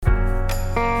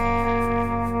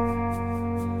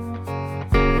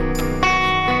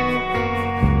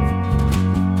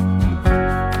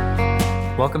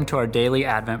Welcome to our daily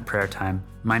Advent prayer time.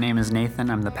 My name is Nathan.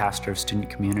 I'm the pastor of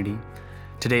Student Community.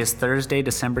 Today is Thursday,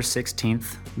 December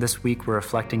 16th. This week we're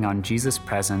reflecting on Jesus'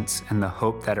 presence and the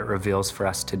hope that it reveals for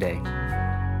us today.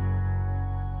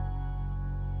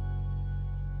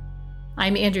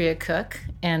 I'm Andrea Cook,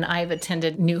 and I've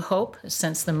attended New Hope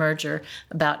since the merger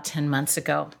about 10 months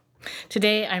ago.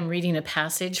 Today I'm reading a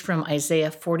passage from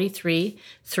Isaiah 43,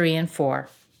 3 and 4.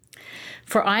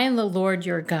 For I am the Lord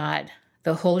your God,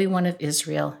 the Holy One of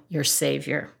Israel, your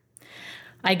Savior.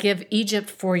 I give Egypt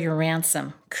for your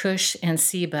ransom, Cush and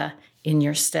Seba in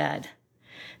your stead.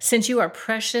 Since you are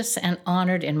precious and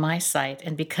honored in my sight,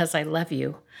 and because I love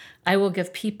you, I will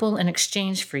give people in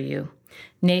exchange for you,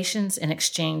 nations in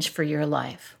exchange for your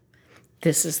life.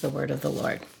 This is the word of the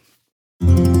Lord.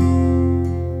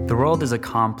 The world is a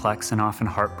complex and often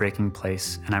heartbreaking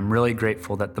place, and I'm really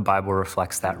grateful that the Bible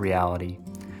reflects that reality.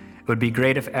 It would be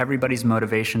great if everybody's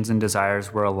motivations and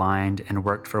desires were aligned and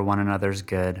worked for one another's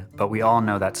good, but we all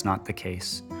know that's not the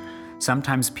case.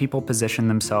 Sometimes people position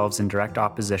themselves in direct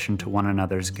opposition to one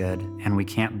another's good, and we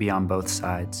can't be on both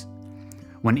sides.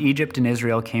 When Egypt and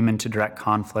Israel came into direct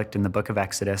conflict in the book of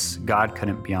Exodus, God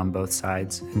couldn't be on both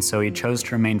sides, and so he chose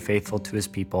to remain faithful to his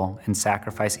people and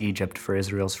sacrifice Egypt for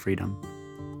Israel's freedom.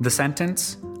 The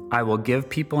sentence, "I will give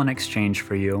people in exchange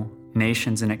for you,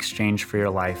 nations in exchange for your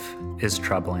life," is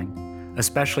troubling,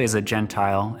 especially as a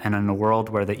Gentile and in a world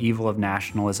where the evil of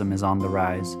nationalism is on the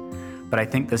rise. But I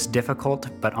think this difficult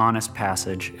but honest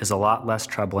passage is a lot less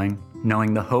troubling,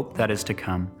 knowing the hope that is to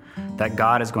come, that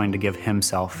God is going to give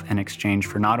himself in exchange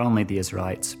for not only the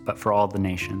Israelites, but for all the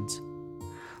nations.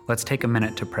 Let's take a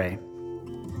minute to pray.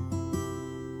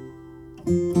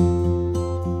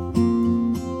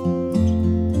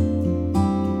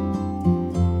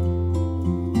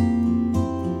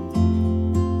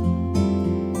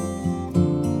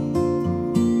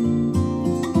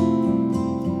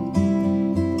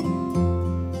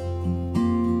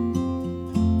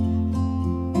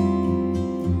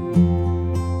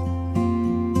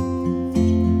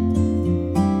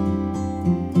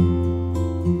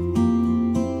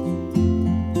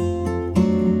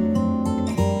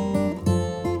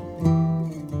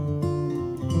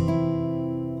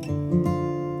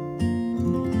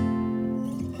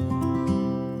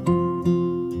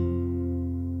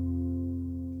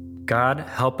 God,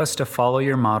 help us to follow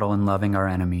your model in loving our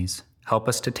enemies. Help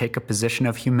us to take a position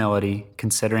of humility,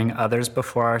 considering others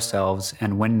before ourselves,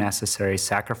 and when necessary,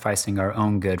 sacrificing our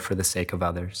own good for the sake of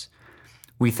others.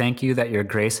 We thank you that your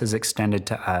grace is extended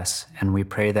to us, and we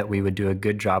pray that we would do a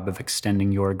good job of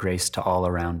extending your grace to all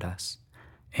around us.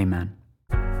 Amen.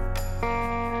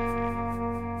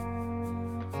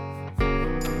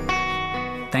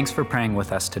 Thanks for praying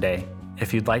with us today.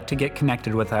 If you'd like to get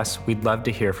connected with us, we'd love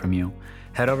to hear from you.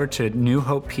 Head over to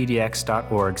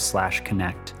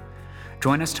newhopepdx.org/connect.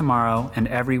 Join us tomorrow and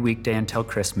every weekday until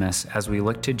Christmas as we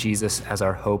look to Jesus as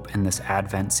our hope in this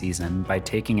Advent season by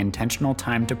taking intentional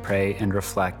time to pray and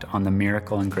reflect on the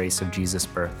miracle and grace of Jesus'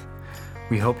 birth.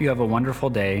 We hope you have a wonderful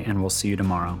day, and we'll see you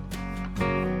tomorrow.